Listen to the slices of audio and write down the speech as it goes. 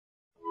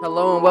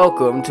Hello and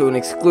welcome to an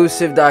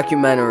exclusive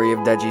documentary of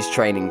Deji's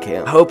training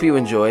camp. I hope you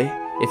enjoy.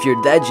 If you're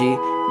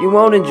Deji, you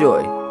won't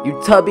enjoy.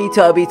 You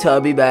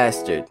tubby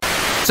bastard.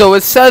 So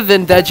at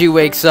 7, Deji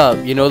wakes up,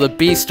 you know, the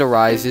beast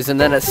arises, and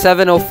then at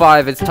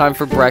 7:05 it's time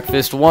for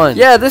breakfast 1.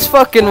 Yeah, this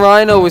fucking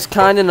rhino was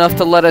kind enough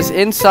to let us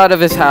inside of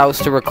his house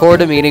to record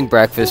him eating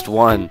breakfast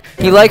 1.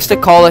 He likes to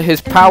call it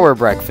his power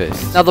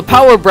breakfast. Now the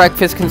power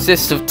breakfast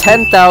consists of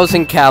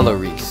 10,000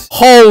 calories.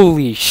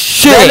 Holy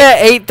shit! Then at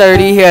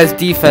 8:30 he has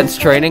defense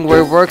training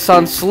where he works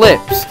on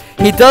slips.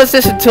 He does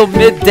this until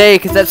midday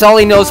because that's all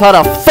he knows how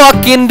to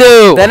fucking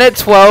do. Then at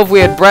 12 we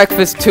had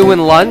breakfast 2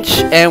 and lunch,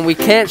 and we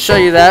can't show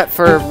you that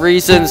for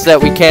reasons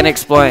that we can't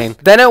explain.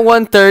 Then at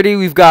 1:30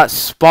 we've got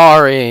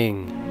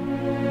sparring.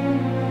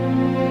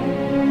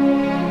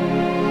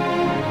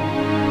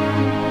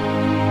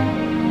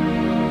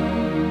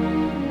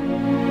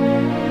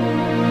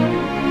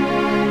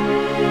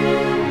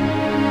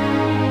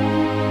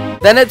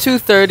 Then at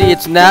 2:30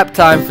 it's nap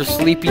time for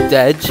sleepy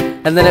Dej,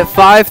 and then at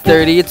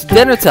 5:30 it's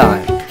dinner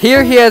time.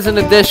 Here he has an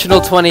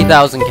additional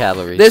 20,000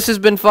 calories. This has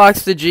been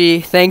Fox the G.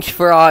 Thanks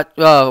for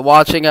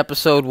watching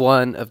episode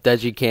 1 of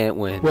Deji Can't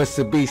Win. What's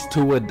the beast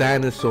to a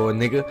dinosaur,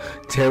 nigga?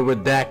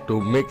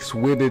 Pterodactyl mixed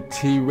with a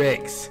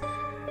T-Rex.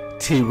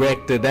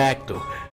 T-Rectodactyl.